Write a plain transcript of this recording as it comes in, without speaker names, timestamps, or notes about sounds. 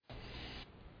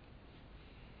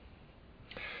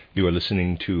You are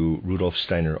listening to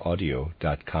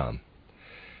RudolfSteinerAudio.com.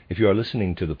 If you are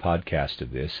listening to the podcast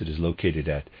of this, it is located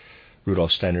at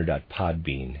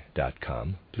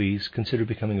rudolfsteiner.podbean.com. Please consider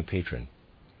becoming a patron.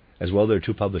 As well, there are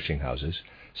two publishing houses,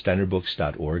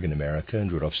 steinerbooks.org in America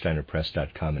and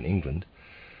rudolfsteinerpress.com in England,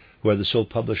 who are the sole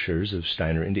publishers of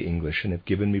Steiner into English and have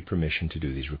given me permission to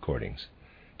do these recordings.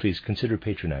 Please consider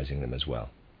patronizing them as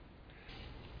well.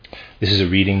 This is a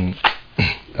reading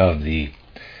of the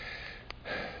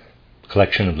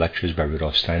collection of lectures by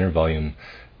Rudolf Steiner, volume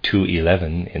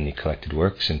 211 in the collected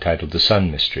works, entitled The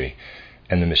Sun Mystery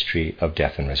and the Mystery of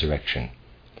Death and Resurrection,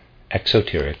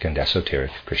 Exoteric and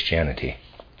Esoteric Christianity.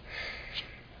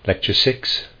 Lecture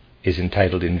 6 is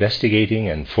entitled Investigating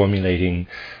and Formulating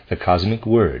the Cosmic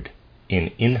Word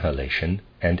in Inhalation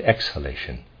and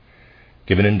Exhalation,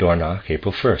 given in Dornach,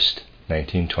 April 1st,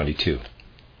 1922.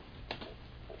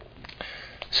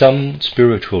 Some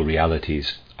spiritual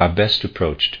realities are best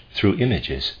approached through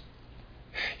images.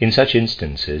 In such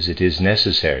instances, it is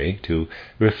necessary to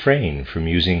refrain from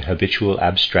using habitual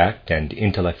abstract and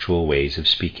intellectual ways of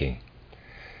speaking.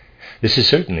 This is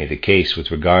certainly the case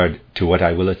with regard to what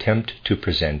I will attempt to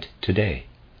present today.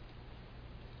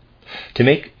 To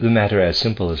make the matter as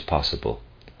simple as possible,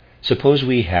 suppose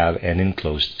we have an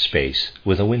enclosed space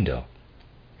with a window.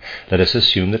 Let us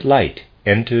assume that light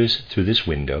enters through this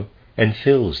window and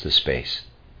fills the space.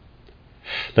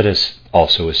 Let us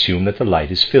also assume that the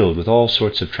light is filled with all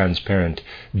sorts of transparent,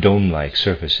 dome-like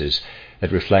surfaces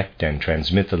that reflect and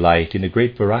transmit the light in a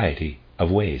great variety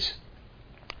of ways.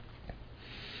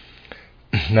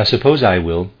 Now suppose I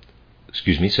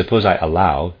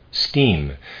allow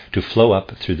steam to flow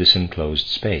up through this enclosed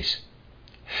space.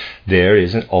 There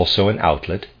is also an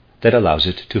outlet that allows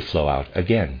it to flow out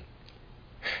again.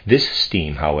 This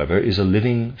steam, however, is a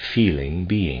living, feeling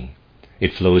being.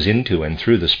 It flows into and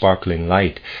through the sparkling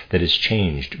light that is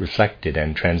changed, reflected,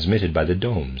 and transmitted by the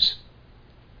domes.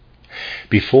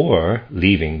 Before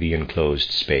leaving the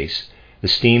enclosed space, the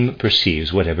steam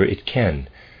perceives whatever it can,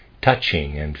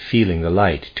 touching and feeling the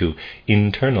light to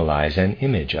internalize an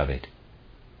image of it.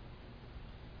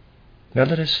 Now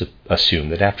let us assume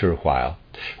that after a while,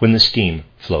 when the steam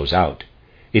flows out,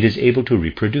 it is able to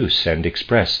reproduce and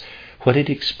express what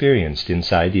it experienced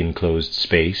inside the enclosed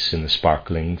space in the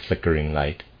sparkling, flickering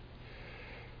light.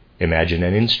 Imagine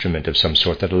an instrument of some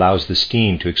sort that allows the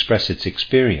steam to express its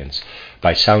experience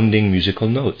by sounding musical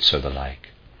notes or the like.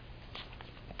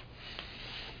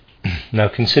 Now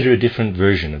consider a different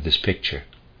version of this picture.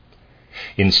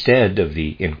 Instead of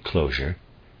the enclosure,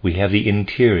 we have the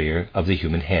interior of the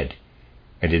human head,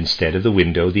 and instead of the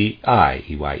window, the eye,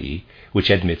 EYE,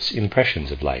 which admits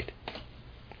impressions of light.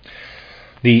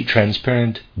 The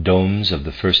transparent domes of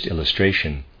the first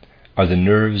illustration are the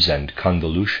nerves and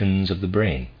convolutions of the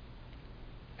brain.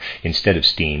 Instead of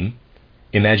steam,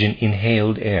 imagine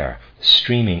inhaled air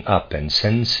streaming up and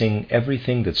sensing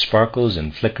everything that sparkles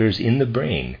and flickers in the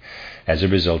brain as a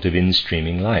result of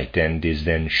in-streaming light and is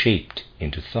then shaped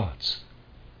into thoughts.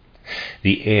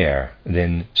 The air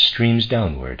then streams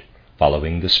downward,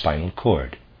 following the spinal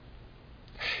cord.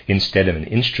 Instead of an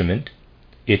instrument,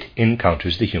 it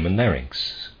encounters the human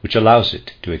larynx, which allows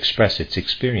it to express its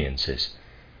experiences.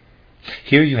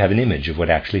 Here you have an image of what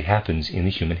actually happens in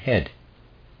the human head.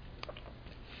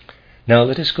 Now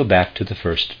let us go back to the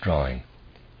first drawing.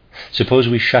 Suppose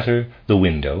we shutter the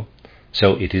window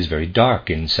so it is very dark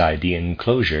inside the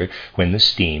enclosure when the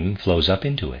steam flows up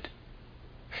into it.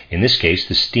 In this case,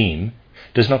 the steam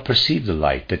does not perceive the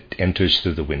light that enters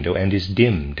through the window and is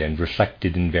dimmed and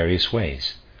reflected in various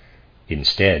ways.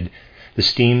 Instead, the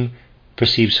steam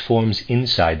perceives forms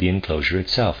inside the enclosure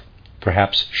itself,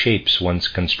 perhaps shapes once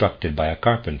constructed by a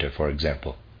carpenter, for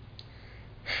example.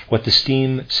 What the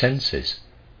steam senses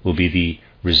will be the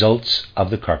results of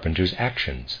the carpenter's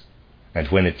actions, and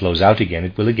when it flows out again,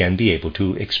 it will again be able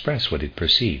to express what it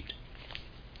perceived.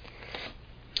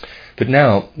 But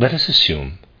now, let us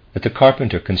assume that the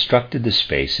carpenter constructed the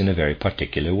space in a very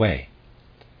particular way.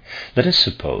 Let us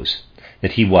suppose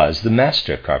that he was the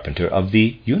master carpenter of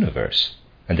the universe,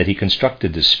 and that he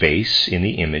constructed the space in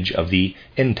the image of the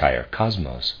entire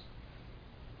cosmos.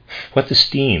 What the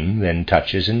steam then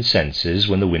touches and senses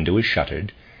when the window is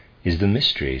shuttered is the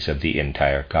mysteries of the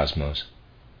entire cosmos.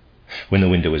 When the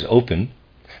window is open,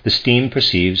 the steam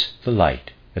perceives the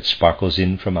light that sparkles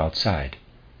in from outside.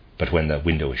 But when the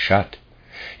window is shut,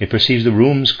 it perceives the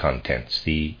room's contents,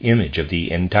 the image of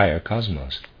the entire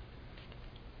cosmos.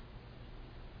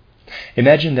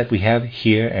 Imagine that we have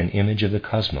here an image of the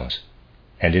cosmos,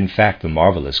 and in fact the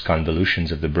marvelous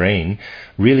convolutions of the brain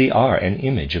really are an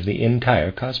image of the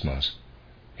entire cosmos.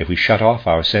 If we shut off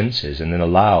our senses and then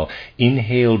allow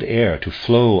inhaled air to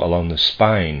flow along the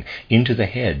spine into the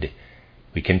head,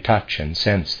 we can touch and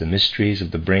sense the mysteries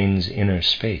of the brain's inner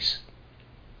space.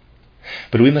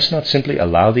 But we must not simply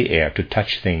allow the air to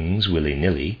touch things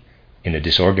willy-nilly in a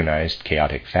disorganized,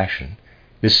 chaotic fashion.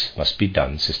 This must be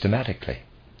done systematically.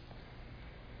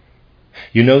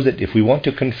 You know that if we want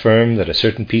to confirm that a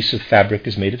certain piece of fabric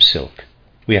is made of silk,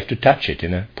 we have to touch it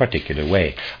in a particular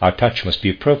way. Our touch must be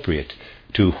appropriate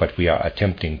to what we are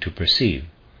attempting to perceive.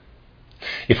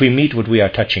 If we meet what we are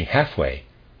touching halfway,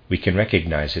 we can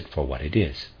recognize it for what it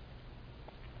is.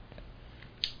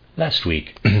 Last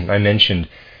week, I mentioned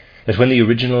that when the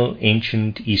original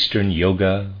ancient Eastern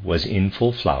yoga was in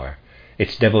full flower,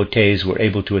 its devotees were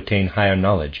able to attain higher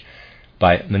knowledge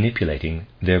by manipulating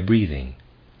their breathing.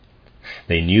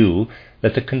 They knew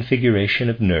that the configuration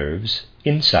of nerves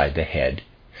inside the head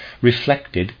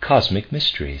reflected cosmic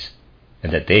mysteries,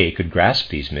 and that they could grasp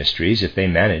these mysteries if they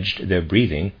managed their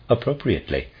breathing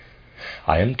appropriately.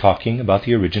 I am talking about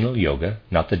the original yoga,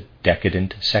 not the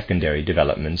decadent secondary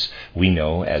developments we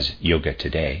know as yoga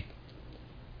today.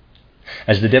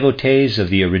 As the devotees of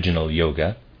the original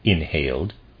yoga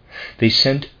inhaled, they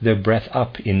sent their breath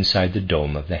up inside the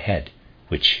dome of the head,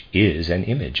 which is an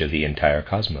image of the entire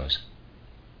cosmos.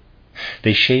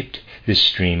 They shaped this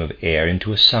stream of air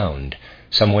into a sound,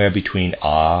 somewhere between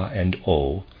ah and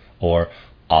o, or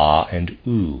ah and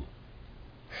oo.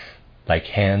 Like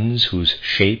hands whose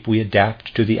shape we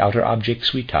adapt to the outer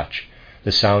objects we touch,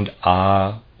 the sound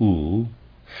ah, oo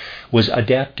was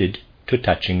adapted to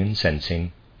touching and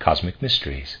sensing cosmic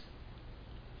mysteries.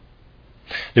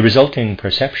 The resulting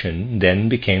perception then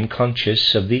became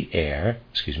conscious of the air.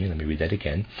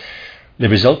 The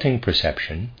resulting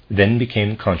perception then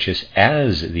became conscious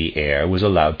as the air was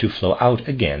allowed to flow out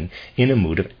again in a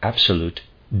mood of absolute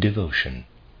devotion.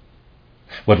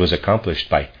 What was accomplished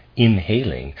by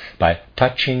inhaling, by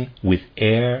touching with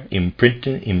air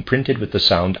imprinted with the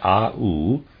sound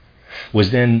ah-oo,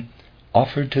 was then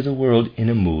offered to the world in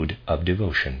a mood of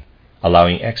devotion,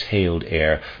 allowing exhaled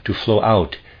air to flow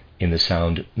out in the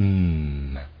sound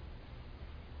m.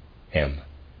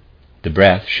 The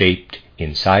breath shaped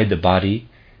inside the body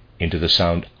into the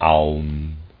sound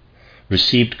aum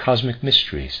received cosmic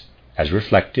mysteries as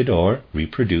reflected or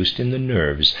reproduced in the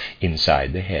nerves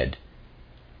inside the head.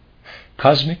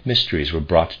 Cosmic mysteries were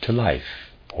brought to life,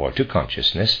 or to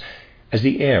consciousness, as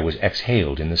the air was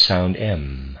exhaled in the sound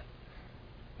M.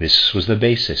 This was the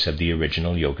basis of the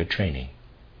original yoga training.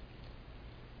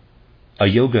 A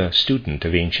yoga student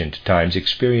of ancient times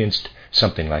experienced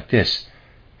something like this.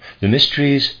 The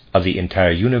mysteries of the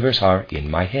entire universe are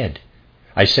in my head.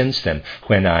 I sense them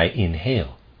when I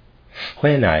inhale.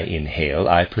 When I inhale,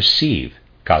 I perceive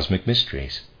cosmic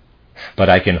mysteries. But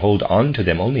I can hold on to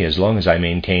them only as long as I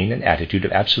maintain an attitude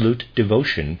of absolute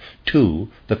devotion to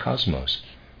the cosmos.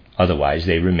 Otherwise,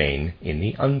 they remain in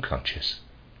the unconscious.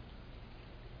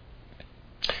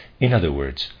 In other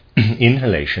words,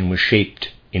 inhalation was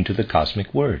shaped into the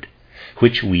cosmic word,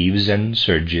 which weaves and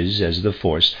surges as the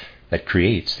force that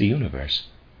creates the universe.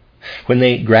 When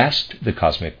they grasped the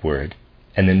cosmic word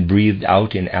and then breathed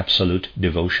out in absolute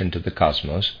devotion to the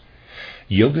cosmos,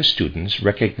 yoga students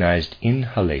recognized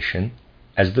inhalation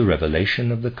as the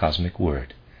revelation of the cosmic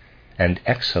word, and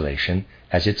exhalation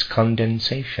as its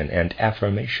condensation and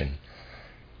affirmation.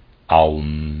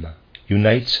 Aum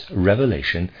unites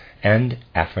revelation and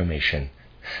affirmation,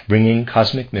 bringing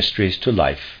cosmic mysteries to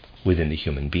life within the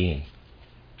human being.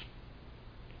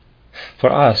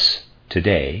 For us,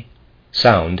 today,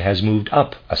 sound has moved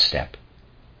up a step.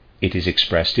 It is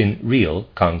expressed in real,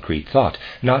 concrete thought,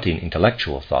 not in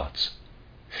intellectual thoughts.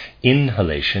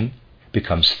 Inhalation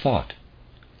becomes thought,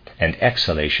 and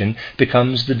exhalation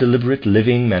becomes the deliberate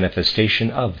living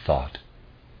manifestation of thought.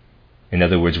 In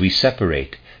other words, we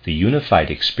separate the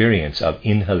unified experience of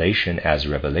inhalation as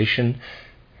revelation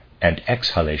and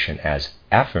exhalation as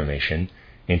affirmation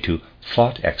into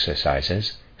thought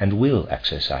exercises and will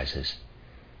exercises.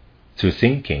 Through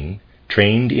thinking,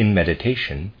 trained in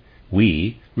meditation,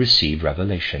 we receive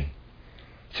revelation.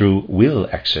 Through will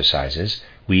exercises,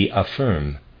 we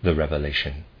affirm the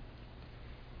revelation.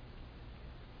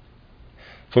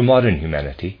 For modern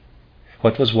humanity,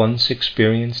 what was once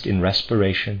experienced in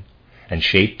respiration and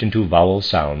shaped into vowel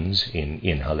sounds in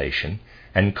inhalation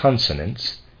and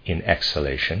consonants in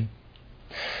exhalation,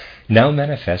 now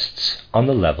manifests on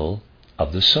the level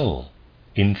of the soul,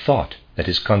 in thought that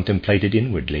is contemplated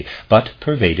inwardly, but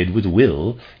pervaded with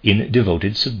will in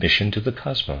devoted submission to the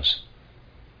cosmos.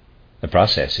 The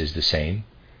process is the same,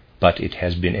 but it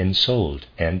has been ensouled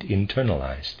and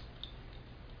internalized.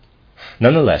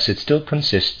 Nonetheless, it still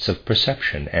consists of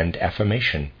perception and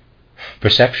affirmation.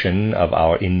 Perception of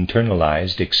our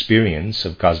internalized experience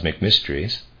of cosmic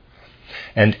mysteries,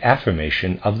 and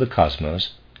affirmation of the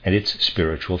cosmos and its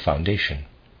spiritual foundation.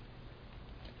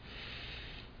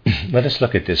 Let us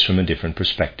look at this from a different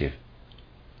perspective.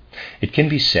 It can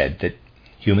be said that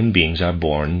human beings are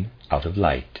born out of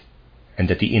light, and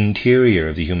that the interior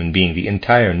of the human being, the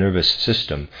entire nervous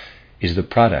system, is the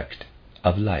product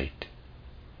of light.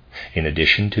 In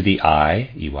addition to the eye,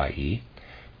 EYE,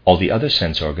 all the other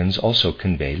sense organs also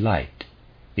convey light.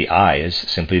 The eye is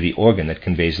simply the organ that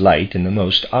conveys light in the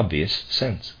most obvious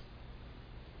sense.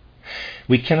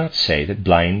 We cannot say that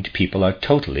blind people are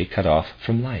totally cut off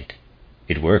from light.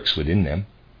 It works within them.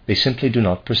 They simply do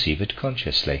not perceive it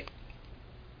consciously.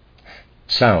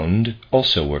 Sound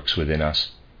also works within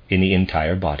us, in the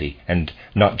entire body, and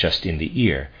not just in the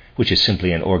ear, which is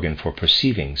simply an organ for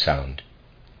perceiving sound.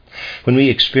 When we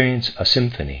experience a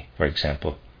symphony, for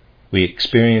example, we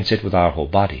experience it with our whole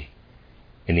body.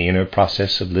 In the inner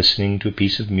process of listening to a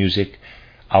piece of music,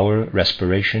 our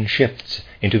respiration shifts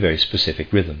into very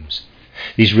specific rhythms.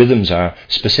 These rhythms are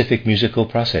specific musical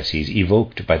processes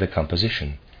evoked by the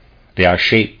composition. They are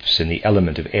shapes in the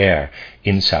element of air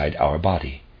inside our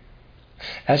body.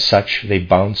 As such, they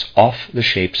bounce off the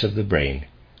shapes of the brain,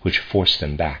 which force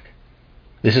them back.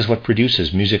 This is what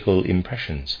produces musical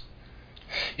impressions.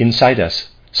 Inside us,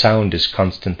 sound is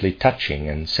constantly touching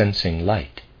and sensing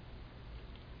light.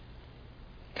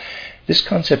 This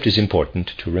concept is important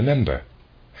to remember.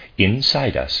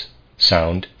 Inside us,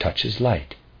 sound touches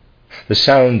light. The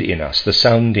sound in us, the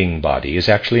sounding body, is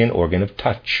actually an organ of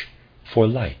touch for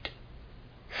light.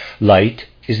 Light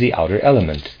is the outer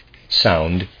element,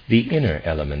 sound the inner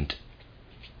element.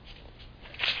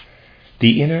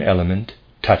 The inner element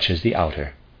touches the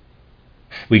outer.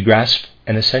 We grasp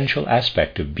an essential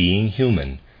aspect of being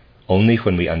human only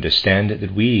when we understand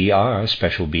that we are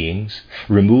special beings,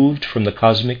 removed from the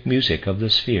cosmic music of the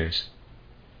spheres.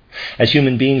 As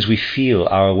human beings, we feel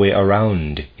our way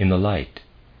around in the light.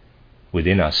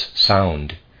 Within us,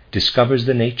 sound discovers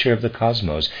the nature of the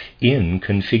cosmos in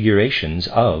configurations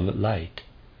of light.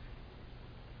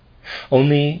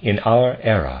 Only in our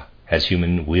era has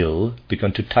human will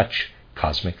begun to touch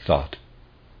cosmic thought.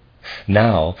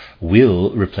 Now,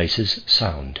 will replaces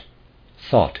sound.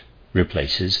 Thought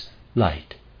replaces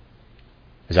light.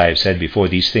 As I have said before,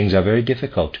 these things are very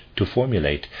difficult to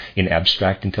formulate in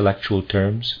abstract intellectual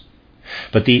terms,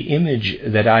 but the image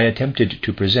that I attempted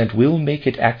to present will make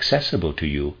it accessible to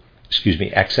you,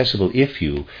 accessible if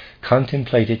you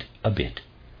contemplate it a bit.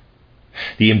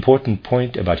 The important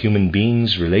point about human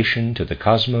beings' relation to the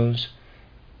cosmos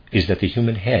is that the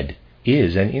human head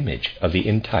is an image of the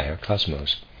entire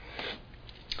cosmos.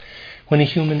 When a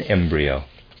human embryo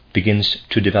begins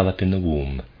to develop in the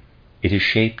womb, it is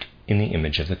shaped in the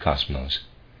image of the cosmos.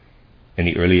 In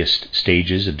the earliest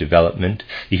stages of development,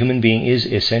 the human being is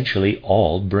essentially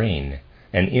all brain,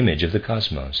 an image of the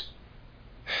cosmos.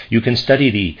 You can study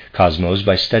the cosmos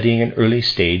by studying an early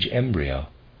stage embryo.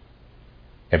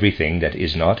 Everything that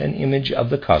is not an image of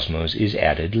the cosmos is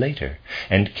added later,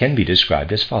 and can be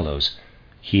described as follows.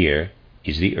 Here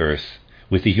is the earth,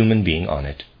 with the human being on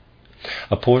it.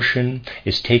 A portion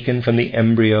is taken from the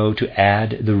embryo to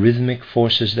add the rhythmic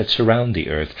forces that surround the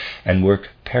earth and work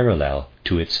parallel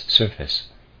to its surface.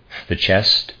 The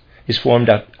chest is formed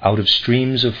out of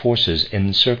streams of forces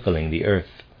encircling the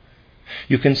earth.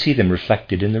 You can see them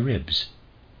reflected in the ribs.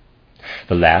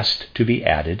 The last to be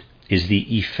added is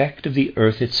the effect of the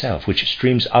earth itself, which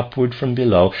streams upward from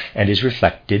below and is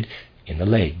reflected in the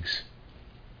legs.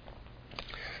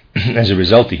 As a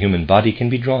result, the human body can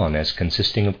be drawn as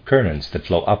consisting of currents that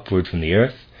flow upward from the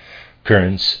earth,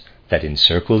 currents that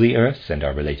encircle the earth and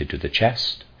are related to the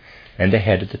chest, and the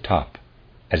head at the top,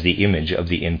 as the image of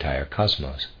the entire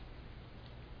cosmos.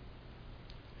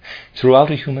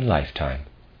 Throughout a human lifetime,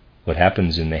 what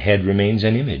happens in the head remains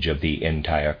an image of the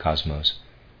entire cosmos.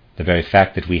 The very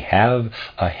fact that we have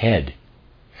a head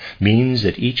means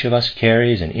that each of us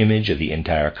carries an image of the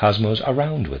entire cosmos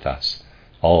around with us.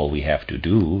 All we have to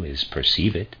do is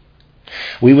perceive it.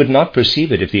 We would not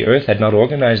perceive it if the earth had not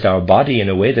organized our body in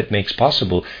a way that makes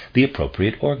possible the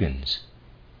appropriate organs.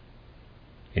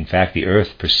 In fact, the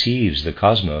earth perceives the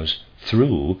cosmos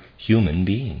through human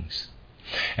beings,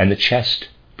 and the chest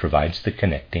provides the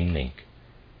connecting link.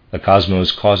 The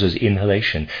cosmos causes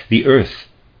inhalation. The earth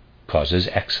causes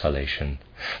exhalation.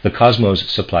 The cosmos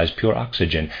supplies pure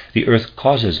oxygen. The earth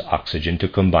causes oxygen to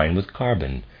combine with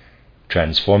carbon,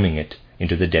 transforming it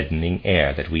into the deadening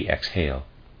air that we exhale.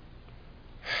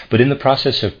 But in the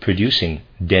process of producing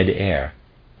dead air,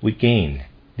 we gain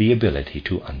the ability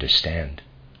to understand.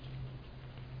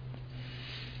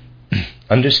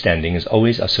 understanding is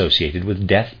always associated with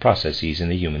death processes in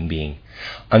the human being.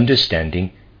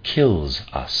 Understanding kills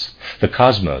us. The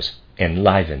cosmos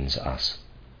enlivens us.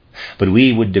 But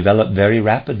we would develop very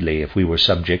rapidly if we were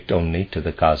subject only to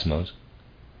the cosmos.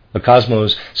 The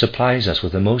cosmos supplies us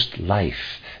with the most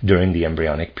life during the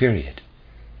embryonic period.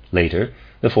 Later,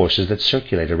 the forces that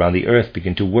circulate around the earth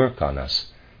begin to work on us,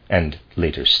 and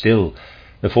later still,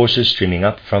 the forces streaming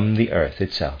up from the earth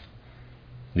itself.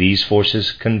 These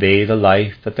forces convey the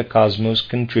life that the cosmos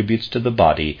contributes to the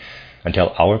body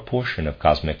until our portion of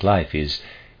cosmic life is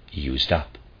used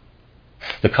up.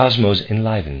 The cosmos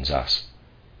enlivens us,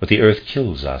 but the earth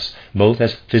kills us, both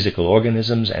as physical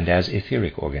organisms and as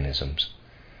etheric organisms.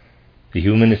 The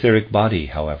human etheric body,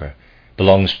 however,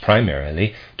 belongs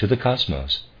primarily to the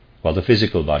cosmos, while the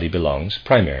physical body belongs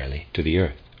primarily to the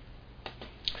earth.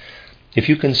 If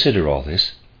you consider all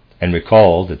this, and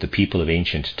recall that the people of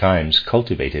ancient times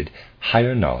cultivated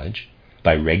higher knowledge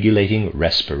by regulating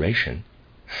respiration,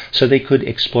 so they could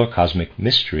explore cosmic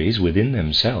mysteries within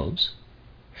themselves,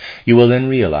 you will then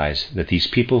realize that these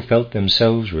people felt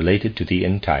themselves related to the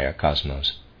entire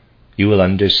cosmos. You will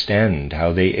understand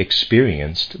how they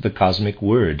experienced the cosmic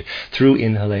word through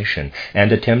inhalation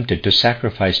and attempted to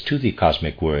sacrifice to the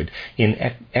cosmic word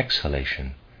in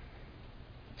exhalation.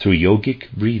 Through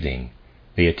yogic breathing,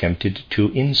 they attempted to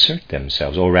insert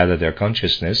themselves, or rather their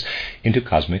consciousness, into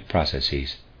cosmic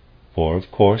processes. For,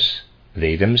 of course,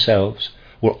 they themselves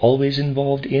were always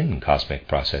involved in cosmic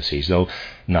processes, though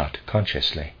not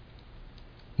consciously.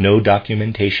 No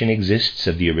documentation exists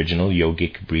of the original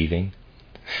yogic breathing,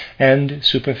 and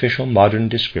superficial modern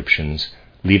descriptions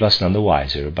leave us none the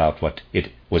wiser about what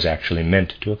it was actually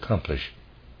meant to accomplish.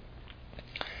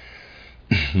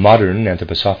 Modern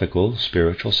anthroposophical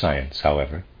spiritual science,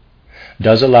 however,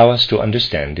 does allow us to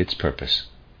understand its purpose.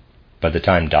 By the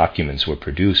time documents were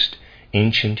produced,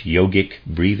 ancient yogic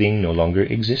breathing no longer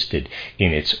existed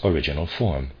in its original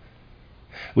form.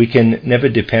 We can never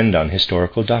depend on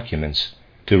historical documents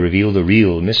to reveal the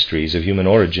real mysteries of human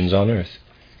origins on earth.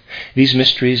 These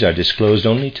mysteries are disclosed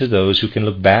only to those who can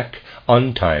look back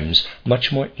on times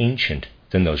much more ancient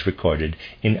than those recorded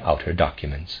in outer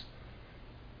documents.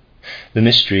 The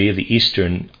mystery of the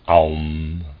Eastern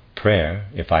Aum prayer,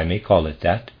 if I may call it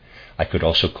that, I could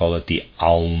also call it the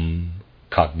Aum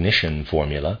cognition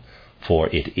formula, for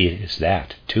it is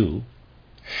that too,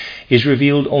 is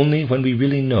revealed only when we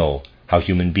really know how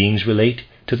human beings relate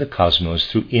to the cosmos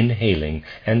through inhaling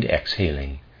and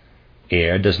exhaling.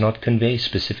 Air does not convey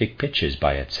specific pitches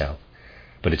by itself,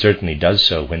 but it certainly does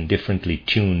so when differently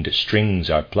tuned strings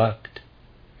are plucked.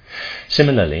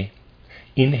 Similarly,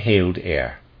 inhaled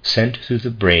air, sent through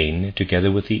the brain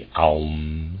together with the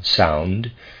Aum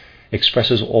sound,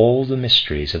 expresses all the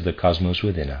mysteries of the cosmos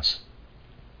within us.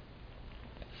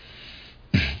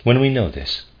 When we know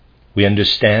this, we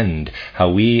understand how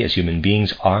we as human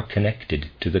beings are connected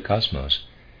to the cosmos.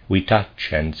 We touch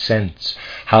and sense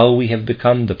how we have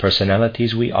become the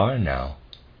personalities we are now.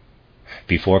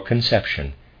 Before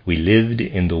conception, we lived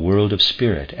in the world of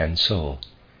spirit and soul.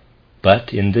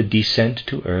 But in the descent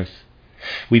to earth,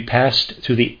 we passed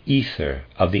through the ether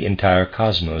of the entire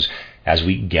cosmos as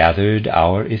we gathered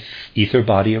our ether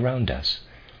body around us.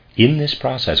 In this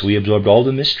process, we absorbed all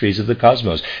the mysteries of the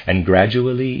cosmos and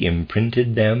gradually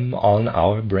imprinted them on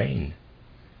our brain.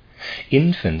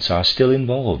 Infants are still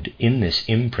involved in this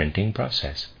imprinting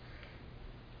process.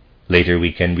 Later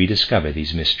we can rediscover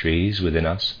these mysteries within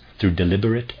us through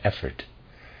deliberate effort.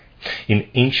 In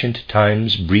ancient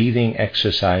times, breathing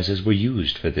exercises were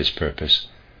used for this purpose,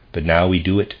 but now we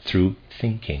do it through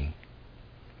thinking.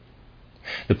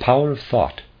 The power of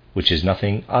thought, which is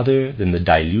nothing other than the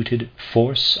diluted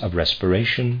force of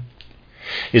respiration,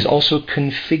 is also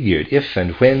configured if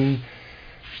and when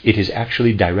it is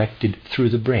actually directed through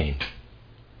the brain.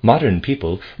 Modern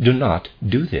people do not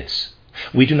do this.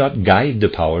 We do not guide the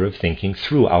power of thinking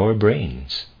through our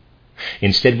brains.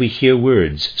 Instead, we hear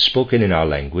words spoken in our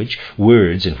language,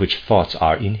 words in which thoughts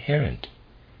are inherent.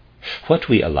 What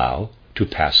we allow to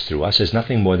pass through us is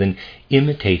nothing more than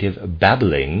imitative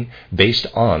babbling based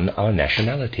on our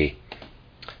nationality.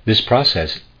 This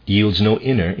process yields no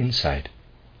inner insight.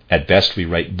 At best, we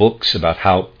write books about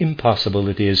how impossible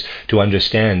it is to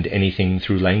understand anything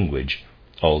through language,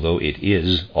 although it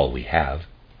is all we have.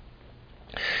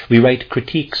 We write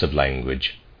critiques of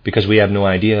language because we have no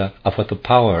idea of what the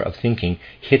power of thinking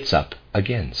hits up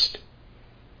against.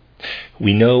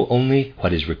 We know only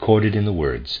what is recorded in the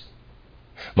words.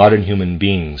 Modern human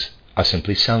beings are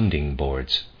simply sounding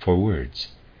boards for words.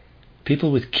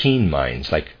 People with keen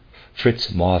minds like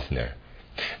Fritz Mauthner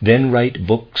then write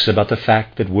books about the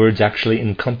fact that words actually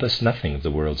encompass nothing of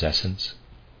the world's essence.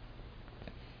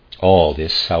 All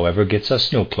this, however, gets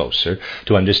us no closer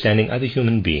to understanding either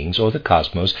human beings or the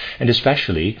cosmos, and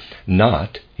especially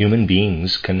not human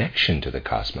beings' connection to the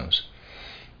cosmos.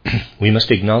 We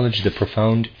must acknowledge the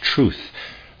profound truth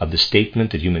of the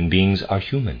statement that human beings are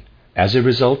human as a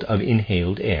result of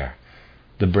inhaled air,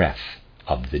 the breath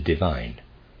of the divine.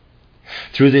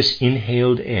 Through this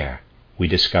inhaled air, we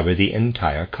discover the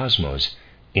entire cosmos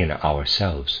in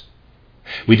ourselves.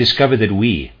 We discover that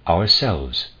we,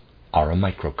 ourselves, are a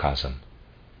microcosm.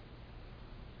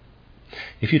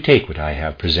 If you take what I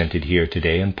have presented here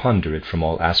today and ponder it from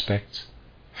all aspects,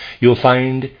 you will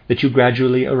find that you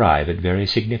gradually arrive at very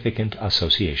significant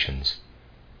associations.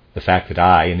 The fact that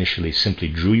I initially simply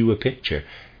drew you a picture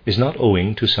is not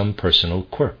owing to some personal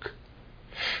quirk.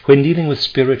 When dealing with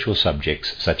spiritual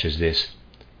subjects such as this,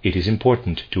 it is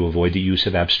important to avoid the use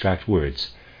of abstract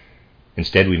words.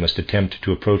 Instead, we must attempt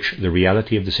to approach the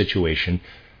reality of the situation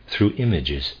through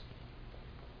images.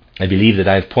 I believe that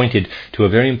I have pointed to a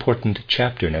very important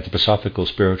chapter in Anthroposophical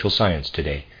Spiritual Science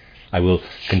today. I will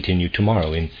continue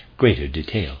tomorrow in greater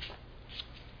detail.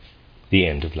 The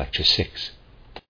end of Lecture 6.